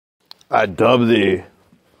I dub thee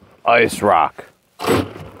Ice Rock.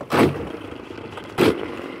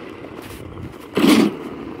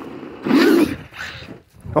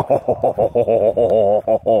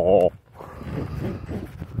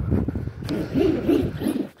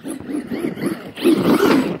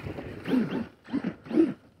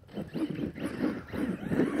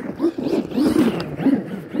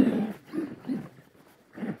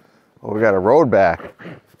 Oh, we got a road back.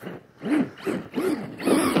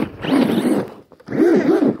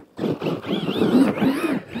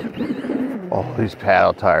 Oh, these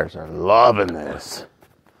paddle tires are loving this.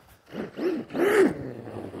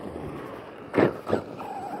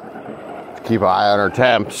 Keep an eye on our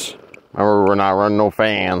temps. Remember, we're not running no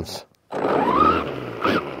fans. What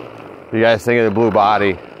do you guys think of the blue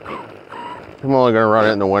body? I'm only going to run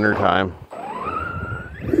it in the wintertime.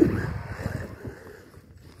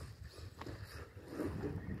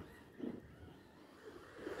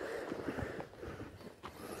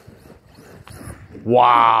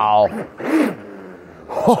 Wow.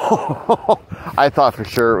 I thought for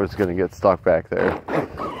sure it was going to get stuck back there.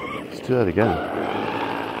 Let's do that again.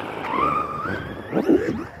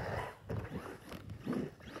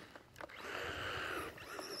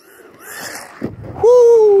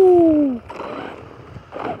 Woo!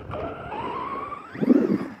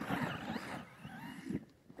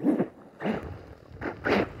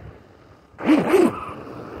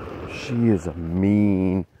 She is a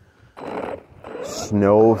mean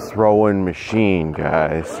snow throwing machine,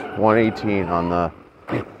 guys. 118 on the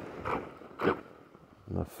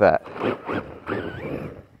fet.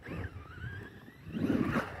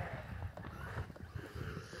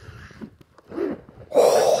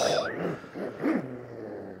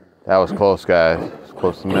 That was close, guys. It was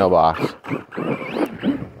close to the mailbox.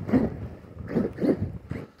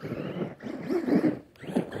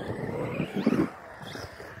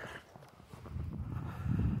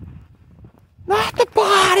 Not the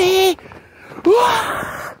body!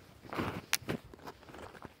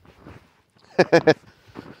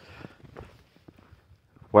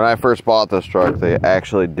 When I first bought this truck, they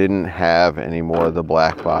actually didn't have any more of the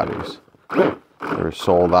black bodies. They were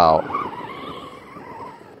sold out.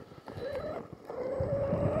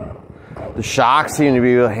 The shocks seem to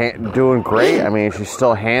be doing great. I mean, she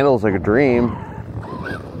still handles like a dream.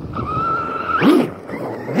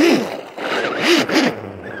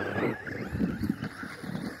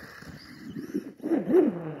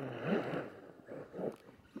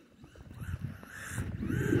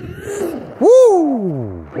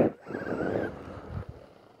 Woo!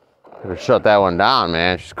 Could have shut that one down,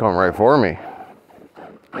 man. She's coming right for me.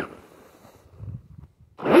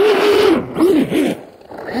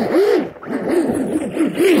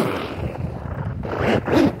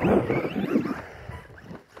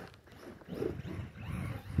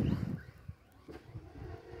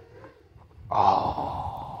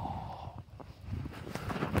 Oh,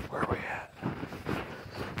 where are we at?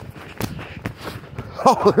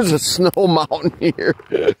 Oh, there's a snow mountain here.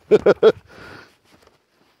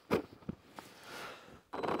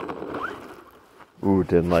 Ooh,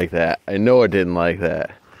 didn't like that. I know I didn't like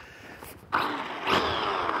that.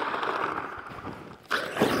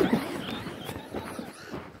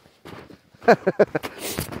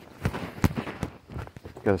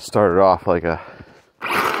 Gotta start it off like a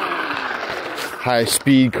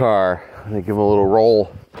high-speed car. And give them a little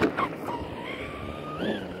roll.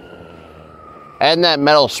 And that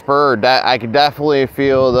metal spur, that I could definitely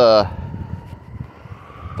feel the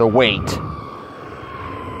weight.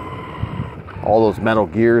 All those metal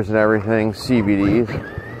gears and everything, CVDs.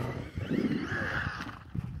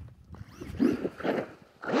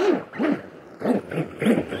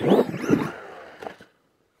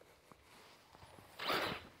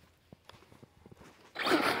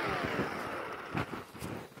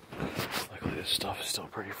 Luckily this stuff is still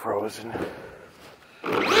pretty frozen.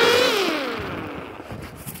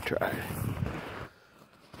 Try.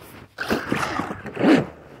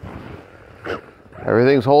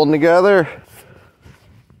 Everything's holding together.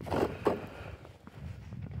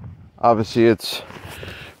 Obviously it's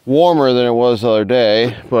warmer than it was the other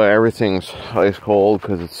day, but everything's ice cold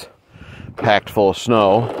because it's packed full of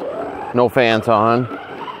snow. No fans on.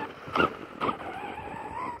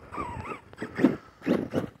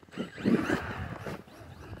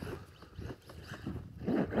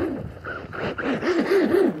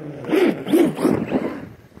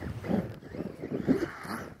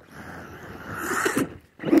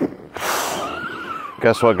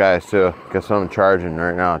 Guess what, guys, too? Guess what I'm charging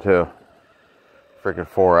right now, too? Freaking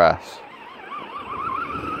 4S.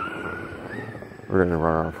 We're gonna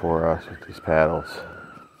run on 4S with these paddles.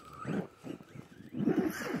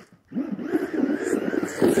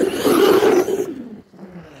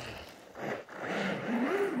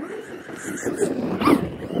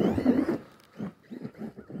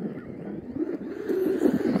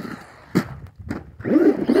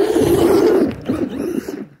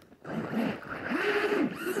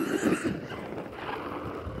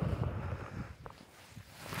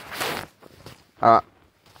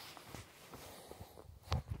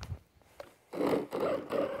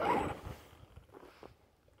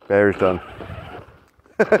 Battery's done.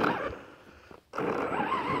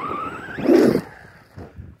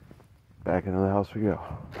 Back into the house we go.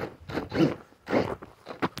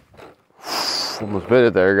 Almost bit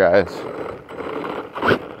it there, guys.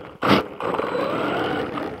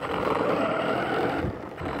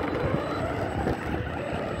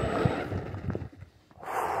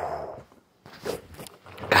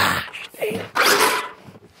 Gosh dang.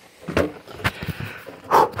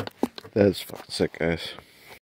 That is fucking sick, guys.